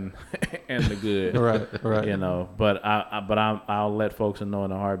and the good. right. You know, but I'll let folks know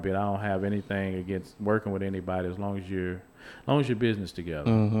in a heartbeat. I don't have anything against working with anybody as long as you're business together.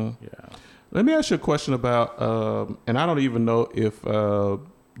 Yeah. Let me ask you a question about, and I don't even know if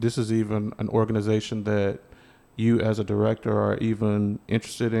this is even an organization that you as a director are even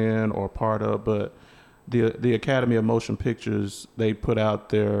interested in or part of, but the Academy of Motion Pictures, they put out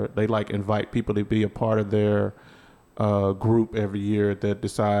they like invite people to be a part of their group every year that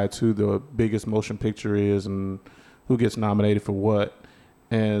decides who the biggest motion picture is and who gets nominated for what.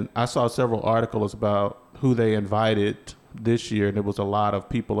 And I saw several articles about who they invited this year, and it was a lot of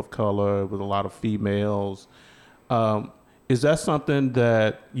people of color, it was a lot of females. Is that something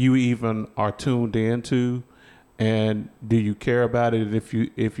that you even are tuned into? And do you care about it? And if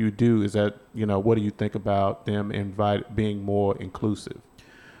you do, is that, you know, what do you think about them being more inclusive?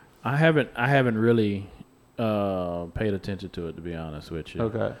 I haven't really paid attention to it, to be honest with you.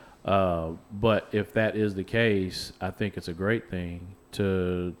 Okay. But if that is the case, I think it's a great thing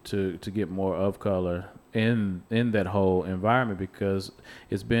to get more of color in that whole environment, because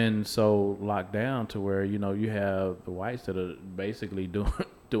it's been so locked down to where, you know, you have the whites that are basically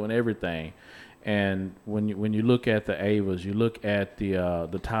doing everything. And when you look at the Avas, you look at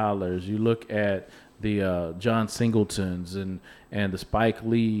the Tylers, you look at the John Singletons and the Spike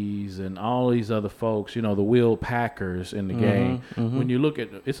Lees and all these other folks, you know, the Will Packers in the game. When you look at,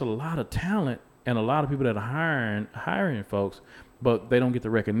 it's a lot of talent and a lot of people that are hiring folks, but they don't get the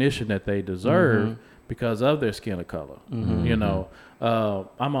recognition that they deserve because of their skin of color. You know,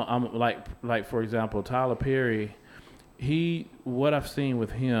 I'm like for example, Tyler Perry. What I've seen with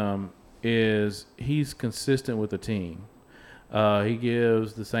him is he's consistent with the team. He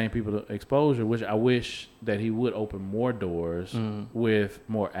gives the same people the exposure, which I wish that he would open more doors with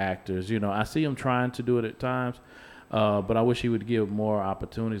more actors. You know, I see him trying to do it at times, but I wish he would give more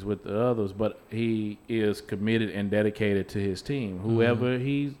opportunities with the others. But he is committed and dedicated to his team. Whoever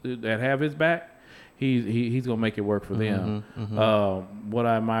that have his back, he's gonna make it work for them. What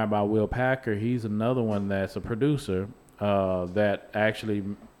I admire about Will Packer, he's another one that's a producer that actually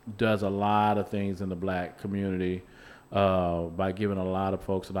does a lot of things in the black community by giving a lot of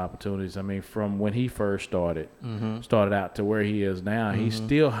folks an opportunities. I mean, from when he first started out to where he is now, he's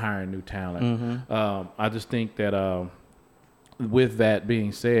still hiring new talent. I just think that with that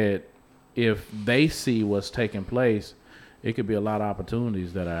being said, if they see what's taking place, it could be a lot of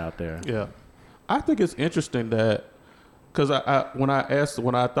opportunities that are out there. Yeah. I think it's interesting that, because when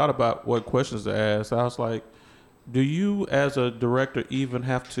I thought about what questions to ask, I was like, do you as a director even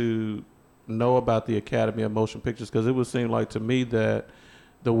have to know about the Academy of Motion Pictures? Because it would seem like to me that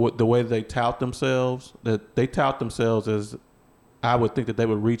the way they tout themselves, as, I would think that they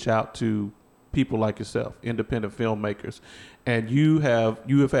would reach out to people like yourself, independent filmmakers, and you have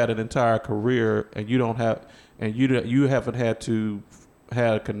had an entire career, and you haven't had to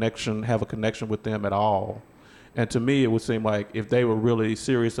have a connection with them at all. And to me, it would seem like if they were really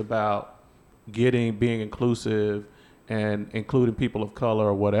serious about being inclusive and including people of color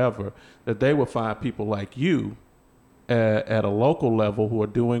or whatever, that they would find people like you at a local level who are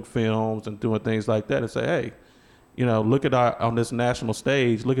doing films and doing things like that and say, hey, you know, look at on this national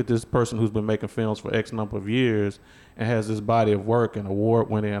stage, look at this person who's been making films for X number of years and has this body of work and award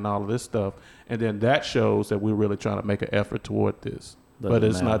winning and all of this stuff. And then that shows that we're really trying to make an effort toward this. But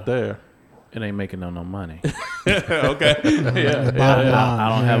it's not there. It ain't making no money. Okay. I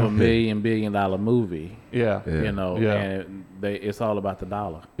don't have $1 billion movie. Yeah. You know, Yeah. and it's all about the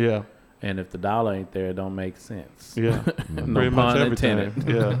dollar. Yeah. And if the dollar ain't there, it don't make sense. Yeah. No Pretty much pun everything.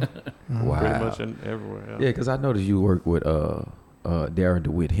 intended. Yeah. Wow. Pretty much everywhere. Yeah, because I noticed you work with Darren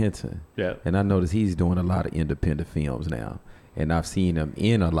DeWitt Henson. Yeah. And I noticed he's doing a lot of independent films now. And I've seen him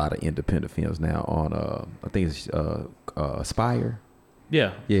in a lot of independent films now on, I think it's Aspire.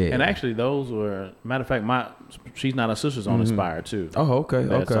 Yeah. Yeah. And actually, those were, matter of fact, She's Not a Sister's on Aspire too. Oh, okay.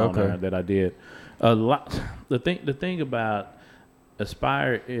 That's okay. on there that I did. A lot. The thing about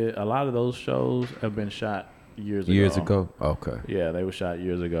Aspire is a lot of those shows have been shot years ago. Okay. Yeah, they were shot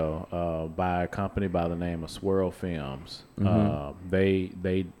years ago by a company by the name of Swirl Films. They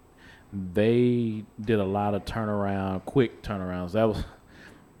did a lot of quick turnarounds. That was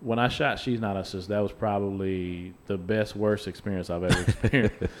when I shot She's Not a Sister. That was probably the worst experience I've ever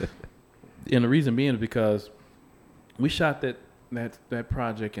experienced. And the reason being is because we shot that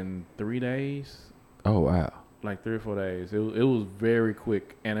project in 3 days. Oh, wow. like 3 or 4 days. It was very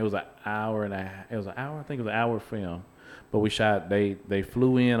quick, and it was an hour and a half. It was an hour. I think it was an hour film. But we shot. They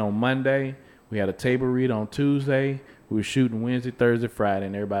flew in on Monday. We had a table read on Tuesday. We were shooting Wednesday, Thursday, Friday,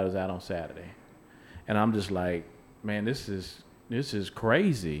 and everybody was out on Saturday. And I'm just like, man, this is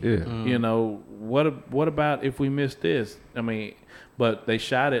crazy. Yeah. You know, what about if we missed this? I mean, but they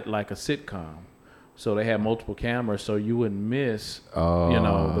shot it like a sitcom. So they had multiple cameras, so you wouldn't miss,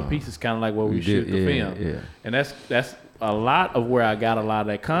 the pieces, kind of like what we shoot the film. Yeah. And that's a lot of where I got a lot of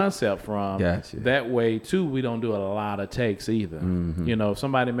that concept from. Gotcha. That way, too, we don't do a lot of takes either. Mm-hmm. You know, if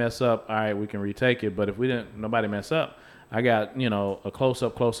somebody mess up, all right, we can retake it. But if nobody mess up, I got, a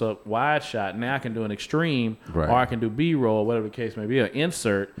close-up, wide shot. Now I can do an extreme, right. or I can do B-roll, whatever the case may be, an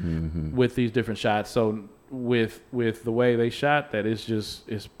insert with these different shots. So with the way they shot that,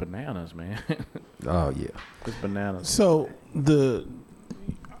 it's bananas, man. Oh, yeah. It's bananas. So the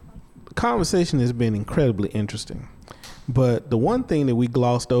conversation has been incredibly interesting, but the one thing that we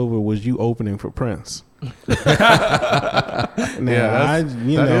glossed over was you opening for Prince.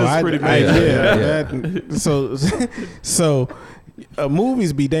 So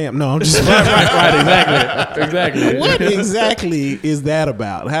movies be damn. No, I'm just right, exactly. What exactly is that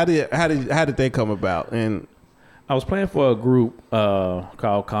about? How did they come about? And I was playing for a group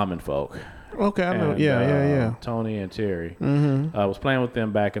called Common Folk. Okay, I know. And, Yeah. Tony and Terry. Mm-hmm. I was playing with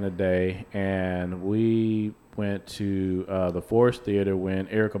them back in the day, and we went to the Forest Theater when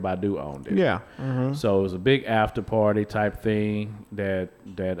Erykah Badu owned it. Yeah. Mm-hmm. So it was a big after party type thing that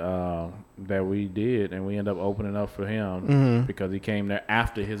we did, and we ended up opening up for him because he came there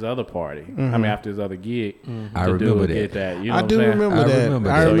after his other party. I mean, after his other gig. I remember that. Get that. You know I do remember that.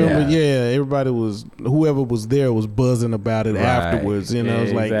 I remember. Yeah, everybody whoever was there was buzzing about it afterwards. You know, it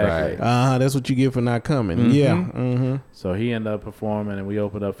was like, that's what you get for not coming. Mm-hmm. Yeah. Mm-hmm. So he ended up performing, and we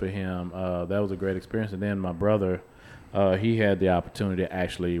opened up for him. That was a great experience. And then my brother, he had the opportunity of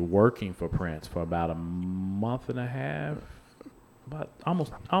actually working for Prince for about a month and a half, about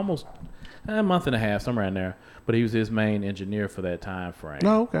almost a month and a half, somewhere in there. But he was his main engineer for that time frame.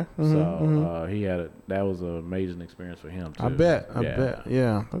 Oh, okay. Mm-hmm. So he had that was an amazing experience for him too. I bet.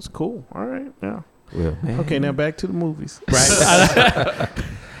 Yeah, that's cool. All right. Yeah. Well, man. Okay, now back to the movies. Right.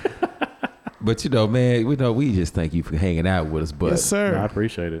 But man, we just thank you for hanging out with us. But Yes, sir. I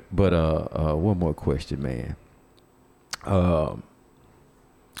appreciate it. But one more question, man.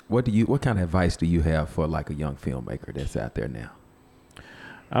 What kind of advice do you have for like a young filmmaker that's out there now?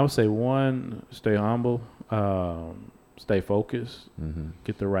 I would say one, stay humble, stay focused,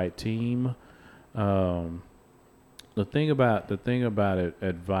 get the right team. The thing about it,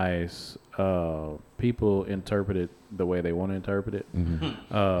 advice, people interpret it the way they want to interpret it.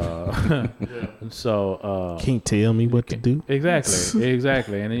 So Can't tell me what to do.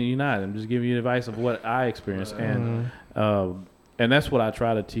 Exactly. And then you're not. I'm just giving you advice of what I experienced, and that's what I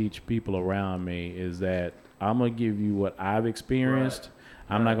try to teach people around me is that I'm gonna give you what I've experienced.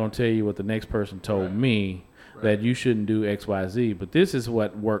 I'm not gonna tell you what the next person told me that you shouldn't do X, Y, Z. But this is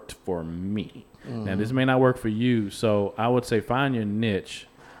what worked for me. Now this may not work for you. So I would say find your niche.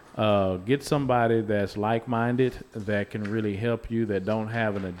 Get somebody that's like-minded that can really help you, that don't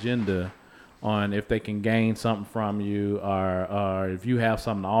have an agenda on if they can gain something from you or if you have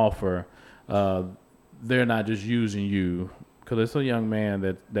something to offer. They're not just using you. Because it's a young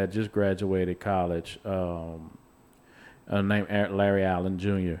man that just graduated college named Larry Allen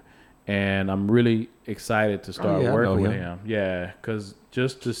Jr. And I'm really excited to start working with him. Yeah, because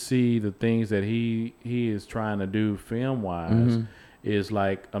just to see the things that he is trying to do film-wise is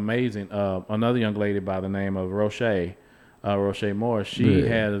like amazing. Another young lady by the name of Roche Moore, she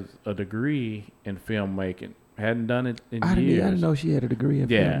has a degree in filmmaking. Hadn't done it in years. I didn't know she had a degree in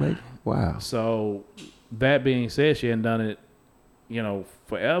filmmaking. Wow. So that being said, she hadn't done it,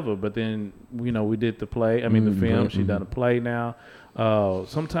 forever. But then, we did the play. I mean, the film. She done a play now.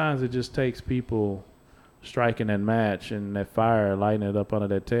 Sometimes it just takes people striking that match and that fire, lighting it up under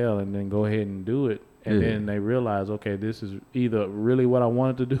their tail, and then go ahead and do it. And then they realize, okay, this is either really what I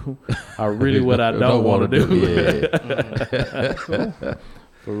wanted to do or really what I don't want to do. Yeah.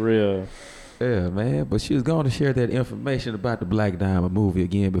 For real. Yeah, man. But she was going to share that information about the Black Diamond movie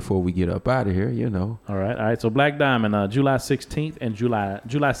again before we get up out of here, All right. So Black Diamond, July 16th and July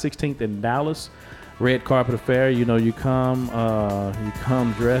 16th in Dallas. Red carpet affair. You come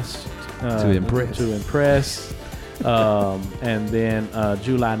dressed to impress. And then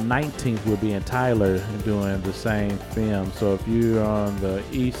July 19th we'll be in Tyler doing the same film. So if you're on the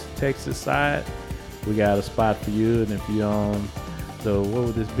East Texas side, we got a spot for you. And if you're on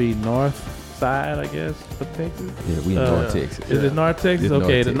the North side, I guess, of Texas. Yeah, we in North Texas. Is it North Texas? It's okay, North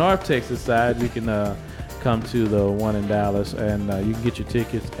the Texas. North Texas side, you can come to the one in Dallas, and you can get your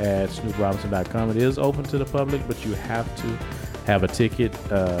tickets at SnoopRobinson.com. It is open to the public, but you have to have a ticket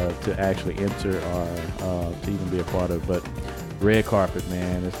to actually enter or to even be a part of it. But red carpet,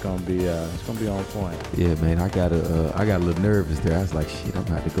 man, it's gonna be on point. Yeah, man, I got a little nervous there. I was like, shit, I'm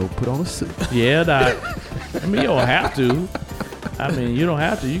about to go put on a suit. Yeah, Doc. I mean, you don't have to. You don't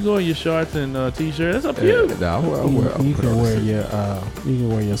have to. You go in your shorts and t-shirt. That's up to you. You can wear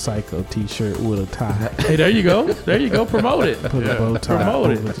your Psycho t-shirt with a tie. Hey, there you go. Promote it. Put a bow tie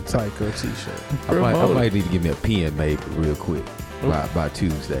Promote over it. the Psycho t-shirt. I might need to give me a pen made real quick by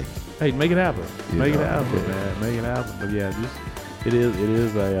Tuesday. Hey, make it happen. Yeah, Make it happen, man. Make it happen. But yeah, it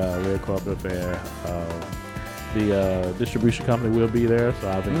is a red carpet affair. The distribution company will be there, so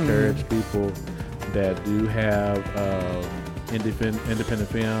I've encouraged people that do have independent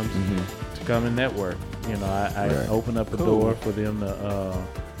films to come and network. You know, I open up the door for them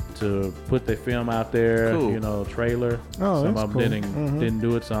to put their film out there. Cool. You know, trailer. Oh, some that's of them cool. didn't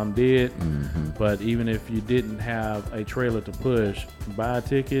do it, some did. But even if you didn't have a trailer to push, buy a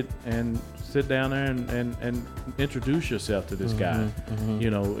ticket and sit down there and introduce yourself to this guy. You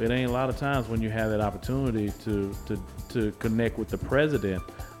know, it ain't a lot of times when you have that opportunity to connect with the president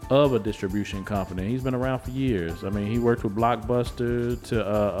of a distribution company. He's been around for years. I mean, he worked with Blockbuster to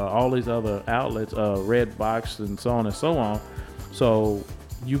all these other outlets, Redbox and so on and so on. So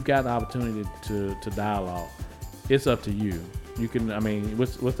you've got the opportunity to dialogue. It's up to you. You can, I mean,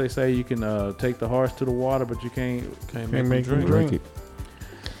 what they say, you can take the horse to the water, but you can't make them drink it.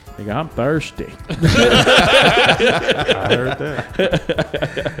 Nigga, I'm thirsty. I heard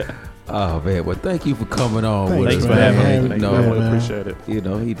that. Oh man, well thank you for coming on. Thanks with for us, having man. me. No, man. Appreciate it. you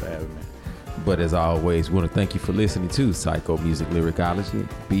know he. But as always, want to thank you for listening to Psycho Music Lyricology.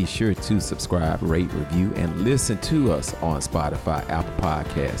 Be sure to subscribe, rate, review, and listen to us on Spotify, Apple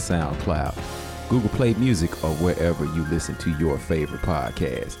Podcasts, SoundCloud, Google Play Music, or wherever you listen to your favorite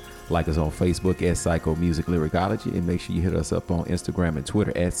podcast. Like us on Facebook at Psycho Music Lyricology, and make sure you hit us up on Instagram and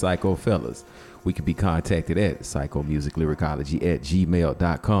Twitter at Psycho Fellas. We can be contacted at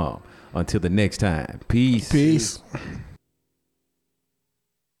psychomusiclyricology@gmail.com. Until the next time, peace. Peace.